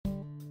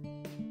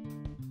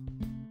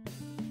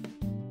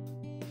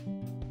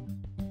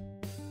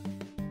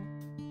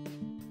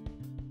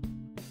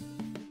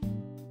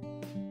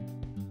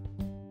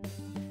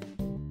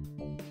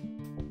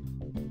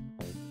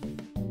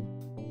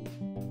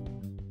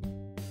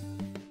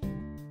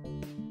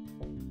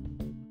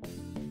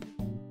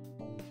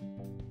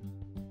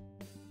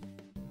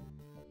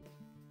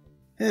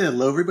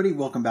Hello everybody,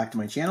 welcome back to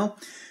my channel.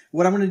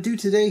 What I'm going to do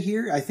today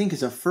here, I think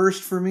is a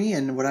first for me,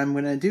 and what I'm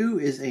going to do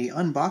is a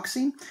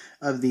unboxing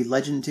of the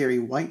Legendary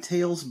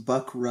Whitetails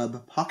Buck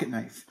Rub Pocket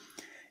Knife.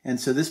 And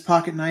so this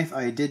pocket knife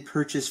I did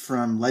purchase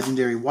from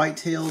Legendary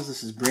Whitetails.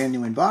 This is brand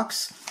new in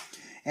box.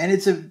 And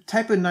it's a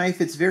type of knife,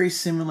 it's very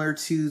similar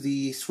to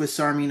the Swiss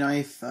Army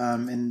knife,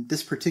 and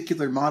this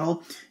particular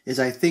model is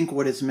I think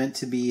what it's meant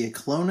to be a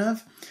clone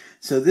of.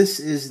 So this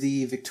is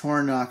the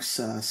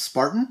Victorinox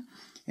Spartan.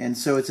 And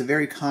so it's a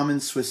very common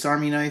Swiss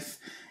Army knife.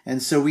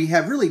 And so we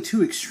have really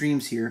two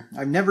extremes here.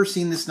 I've never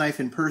seen this knife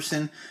in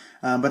person,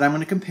 but I'm going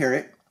to compare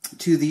it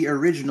to the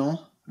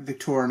original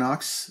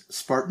Victorinox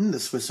Spartan, the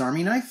Swiss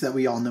Army knife that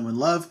we all know and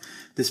love.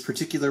 This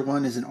particular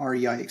one is an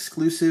REI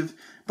exclusive,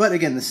 but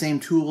again, the same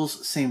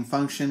tools, same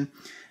function.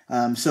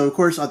 So of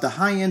course, at the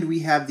high end, we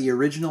have the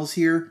originals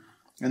here.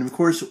 And of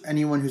course,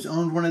 anyone who's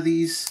owned one of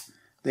these,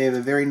 they have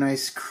a very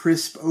nice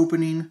crisp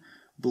opening.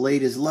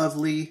 Blade is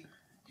lovely.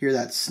 Hear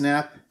that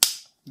snap?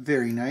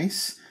 Very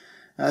nice.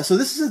 So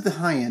this is at the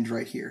high end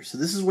right here. So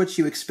this is what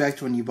you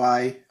expect when you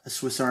buy a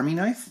Swiss Army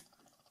knife.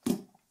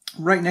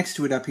 Right next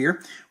to it up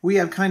here, we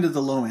have kind of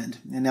the low end.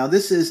 And now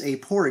this is a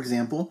poor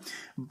example,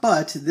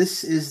 but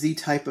this is the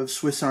type of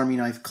Swiss Army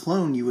knife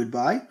clone you would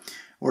buy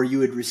or you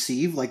would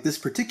receive. Like this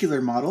particular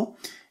model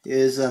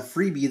is a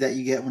freebie that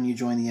you get when you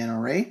join the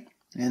NRA.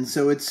 And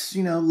so it's,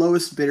 you know,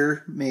 lowest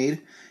bidder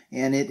made,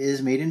 and it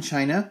is made in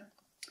China.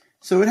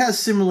 So it has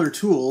similar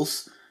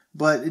tools,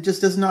 but it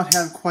just does not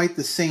have quite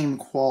the same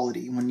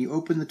quality. When you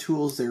open the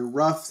tools, they're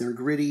rough, they're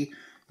gritty.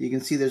 You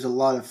can see there's a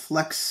lot of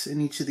flex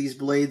in each of these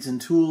blades and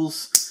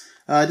tools.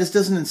 It just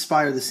doesn't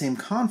inspire the same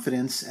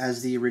confidence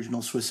as the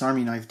original Swiss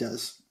Army knife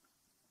does.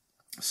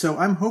 So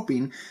I'm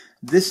hoping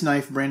this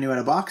knife, brand new out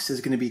of box,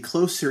 is going to be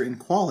closer in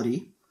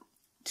quality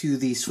to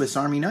the Swiss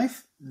Army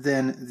knife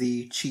than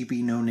the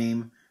cheapy,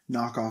 no-name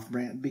knockoff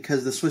brand,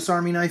 because the Swiss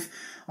Army knife,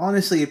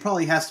 honestly, it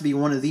probably has to be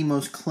one of the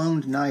most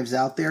cloned knives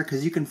out there,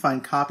 because you can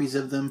find copies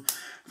of them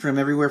from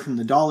everywhere from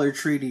the Dollar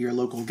Tree to your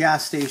local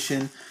gas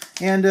station,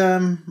 and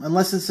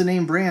unless it's a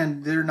name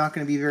brand, they're not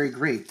going to be very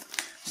great.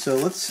 So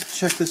let's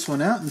check this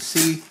one out and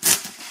see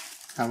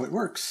how it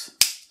works.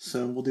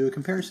 So we'll do a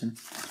comparison.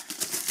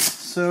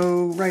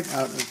 So right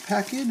out of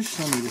package,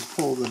 let me just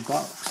pull the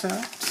box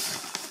out.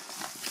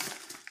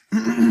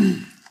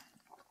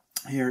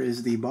 Here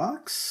is the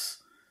box.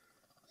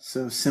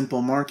 So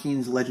simple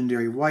markings,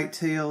 Legendary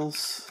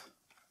Whitetails,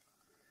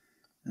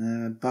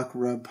 Buck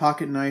Rub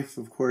Pocket Knife.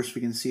 Of course,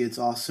 we can see it's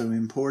also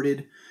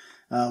imported.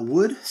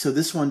 Wood. So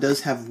this one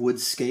does have wood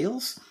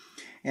scales.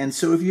 And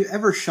so if you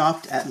ever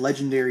shopped at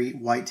Legendary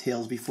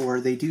Whitetails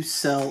before, they do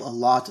sell a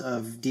lot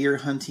of deer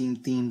hunting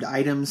themed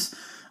items,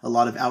 a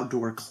lot of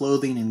outdoor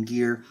clothing and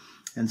gear.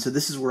 And so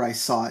this is where I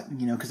saw it,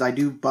 you know, because I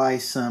do buy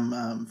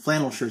some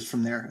flannel shirts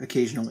from there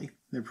occasionally.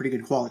 They're pretty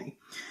good quality.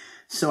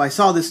 So I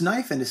saw this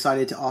knife and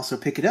decided to also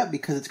pick it up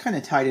because it's kind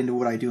of tied into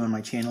what I do on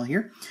my channel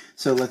here.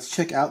 So let's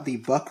check out the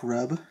Buck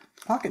Rub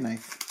Pocket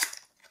Knife.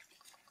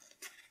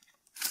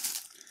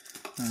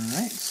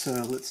 Alright, so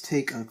let's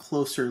take a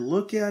closer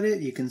look at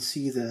it. You can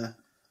see the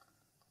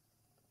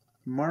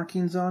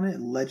markings on it,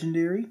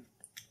 Legendary.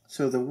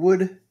 So the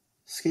wood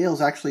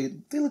scales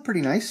actually, they look pretty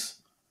nice.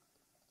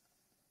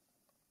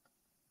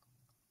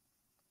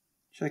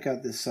 Check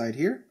out this side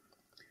here.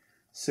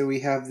 So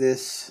we have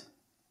this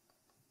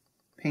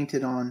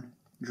painted on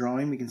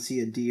drawing. We can see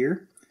a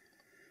deer.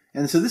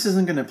 And so this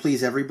isn't going to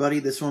please everybody.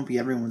 This won't be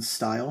everyone's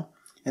style.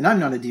 And I'm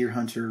not a deer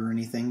hunter or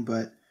anything,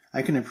 but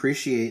I can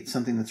appreciate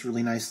something that's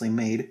really nicely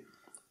made.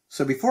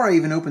 So before I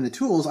even open the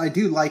tools, I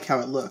do like how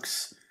it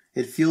looks.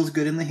 It feels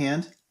good in the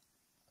hand.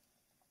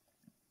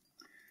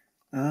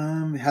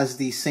 It has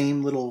the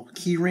same little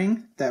key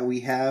ring that we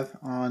have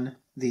on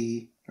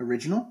the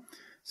original.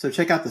 So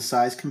check out the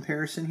size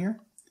comparison here.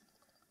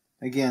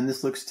 Again,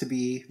 this looks to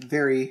be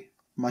very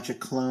much a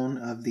clone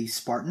of the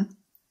Spartan,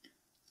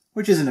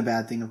 which isn't a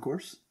bad thing, of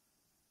course.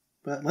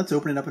 But let's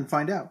open it up and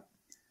find out.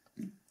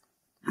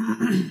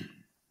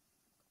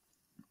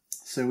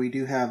 So we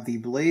do have the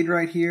blade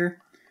right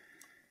here,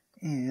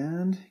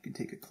 and you can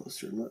take a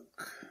closer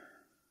look.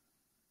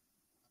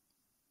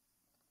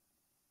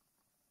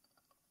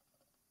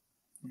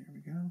 There we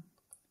go.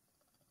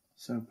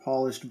 So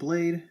polished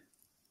blade.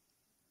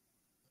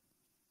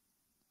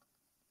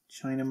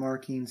 China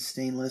markings,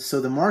 stainless.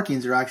 So the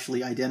markings are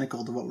actually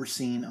identical to what we're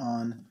seeing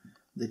on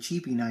the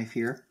cheapy knife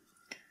here.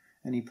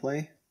 Any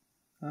play?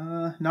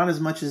 Not as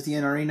much as the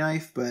NRA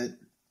knife, but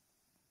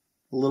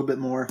a little bit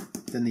more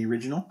than the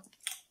original.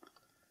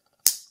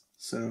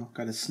 So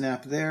got a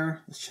snap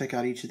there. Let's check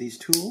out each of these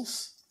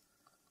tools.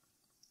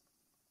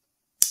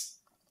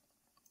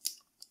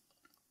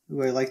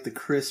 Ooh, I like the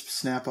crisp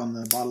snap on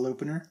the bottle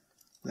opener.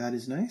 That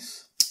is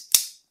nice.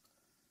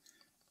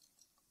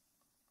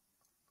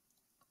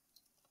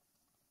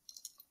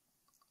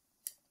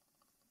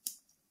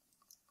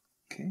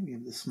 Okay, we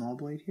have the small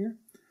blade here.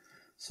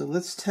 So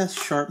let's test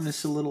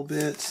sharpness a little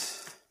bit.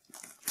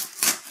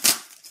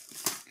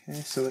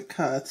 Okay, so it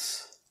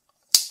cuts.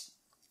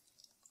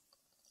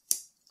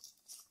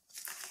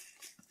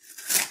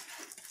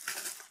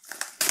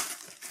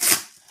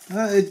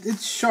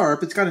 It's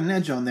sharp. It's got an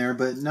edge on there,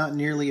 but not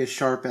nearly as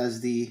sharp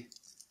as the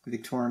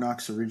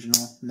Victorinox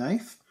original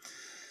knife.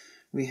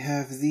 We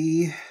have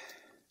the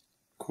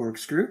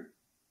corkscrew.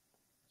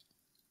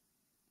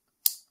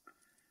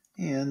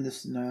 And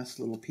this nice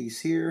little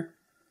piece here.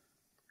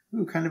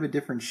 Ooh, kind of a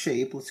different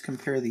shape. Let's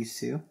compare these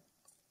two.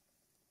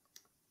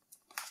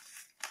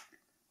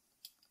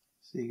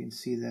 So you can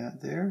see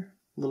that there.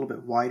 A little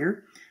bit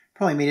wider.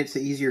 Probably made it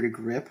easier to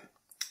grip.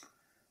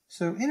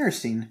 So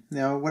interesting.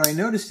 Now what I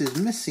noticed is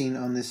missing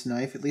on this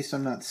knife, at least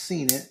I'm not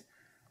seeing it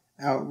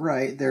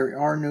outright, there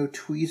are no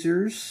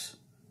tweezers,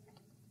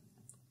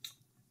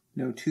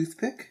 no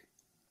toothpick.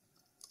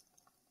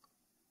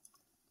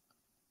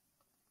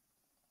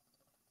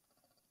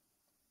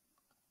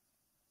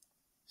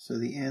 So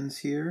the ends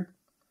here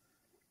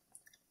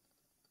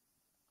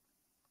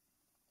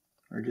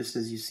are just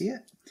as you see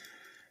it.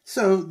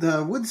 So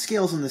the wood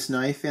scales on this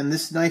knife, and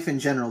this knife in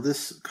general,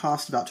 this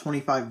cost about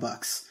 25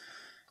 bucks.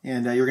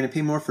 And you're going to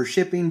pay more for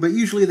shipping, but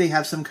usually they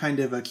have some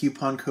kind of a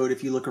coupon code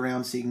if you look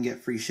around so you can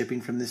get free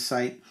shipping from this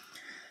site.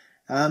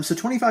 So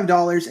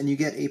 $25, and you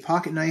get a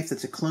pocket knife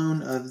that's a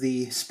clone of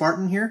the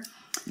Spartan here,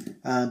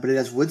 but it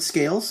has wood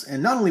scales,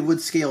 and not only wood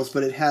scales,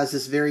 but it has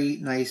this very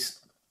nice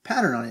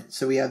pattern on it.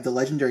 So we have the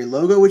Legendary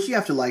logo, which you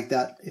have to like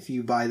that if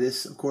you buy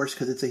this, of course,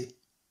 because it's a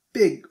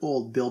big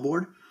old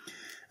billboard.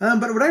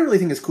 But what I really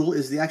think is cool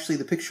is actually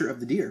the picture of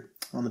the deer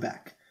on the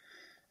back.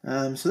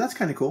 So that's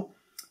kind of cool.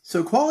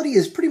 So quality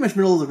is pretty much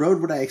middle of the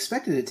road, what I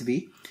expected it to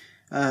be.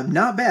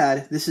 Not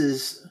bad. This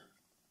is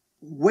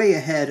way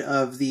ahead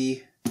of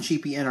the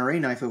cheapy NRA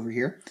knife over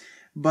here.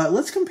 But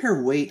let's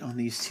compare weight on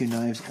these two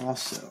knives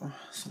also.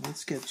 So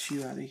let's get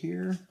you out of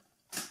here.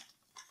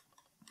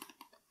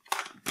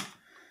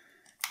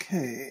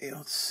 Okay,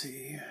 let's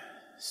see.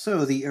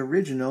 So the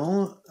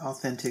original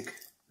authentic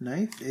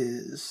knife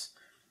is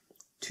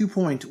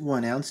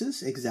 2.1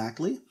 ounces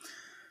exactly,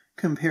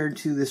 compared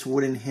to this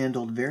wooden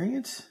handled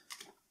variant,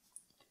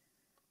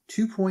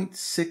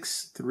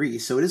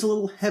 2.63. So it is a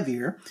little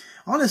heavier.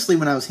 Honestly,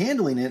 when I was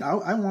handling it,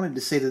 I wanted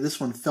to say that this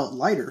one felt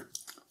lighter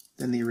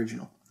than the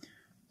original.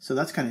 So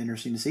that's kind of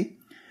interesting to see.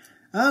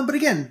 But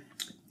again,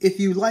 if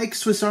you like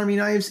Swiss Army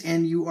knives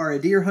and you are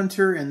a deer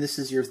hunter and this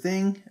is your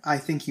thing, I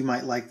think you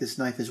might like this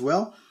knife as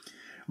well.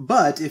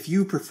 But if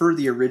you prefer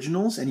the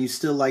originals and you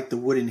still like the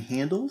wooden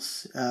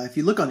handles, if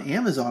you look on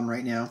Amazon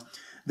right now,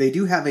 they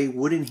do have a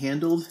wooden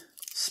handled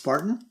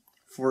Spartan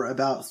for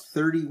about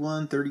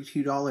 $31,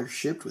 $32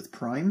 shipped with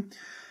Prime.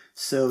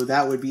 So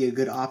that would be a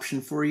good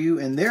option for you.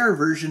 And their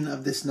version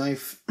of this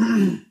knife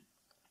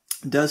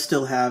does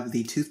still have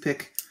the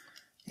toothpick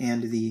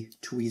and the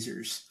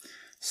tweezers.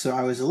 So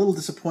I was a little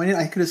disappointed.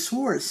 I could have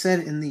swore it said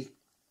in the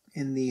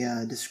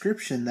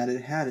description that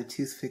it had a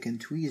toothpick and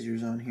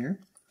tweezers on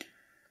here.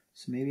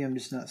 So maybe I'm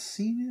just not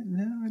seeing it.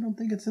 No, I don't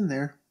think it's in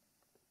there.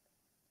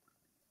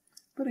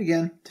 But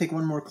again, take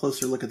one more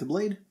closer look at the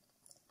blade.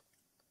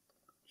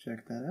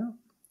 Check that out.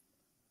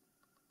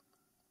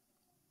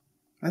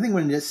 I think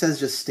when it says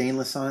just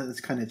stainless on it,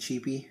 it's kind of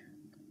cheapy.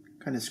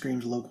 Kind of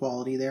screams low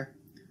quality there.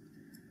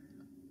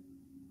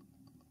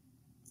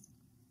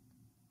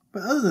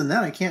 But other than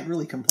that, I can't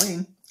really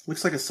complain.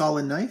 Looks like a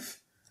solid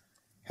knife.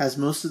 Has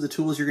most of the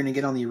tools you're going to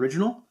get on the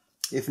original,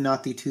 if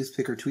not the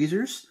toothpick or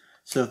tweezers.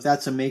 So if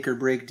that's a make or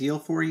break deal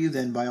for you,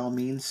 then by all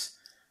means,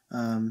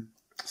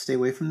 stay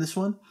away from this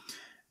one.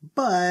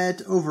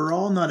 But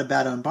overall, not a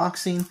bad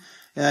unboxing.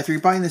 If you're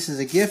buying this as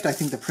a gift, I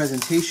think the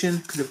presentation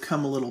could have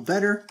come a little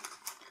better.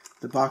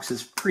 The box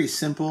is pretty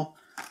simple.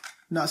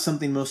 Not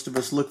something most of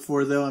us look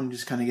for, though. I'm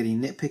just kind of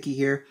getting nitpicky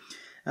here.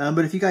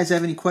 But if you guys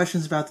have any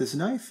questions about this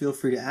knife, feel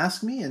free to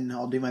ask me, and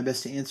I'll do my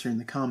best to answer in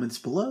the comments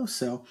below.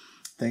 So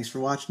thanks for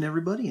watching,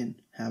 everybody,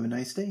 and have a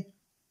nice day.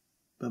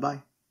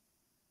 Bye-bye.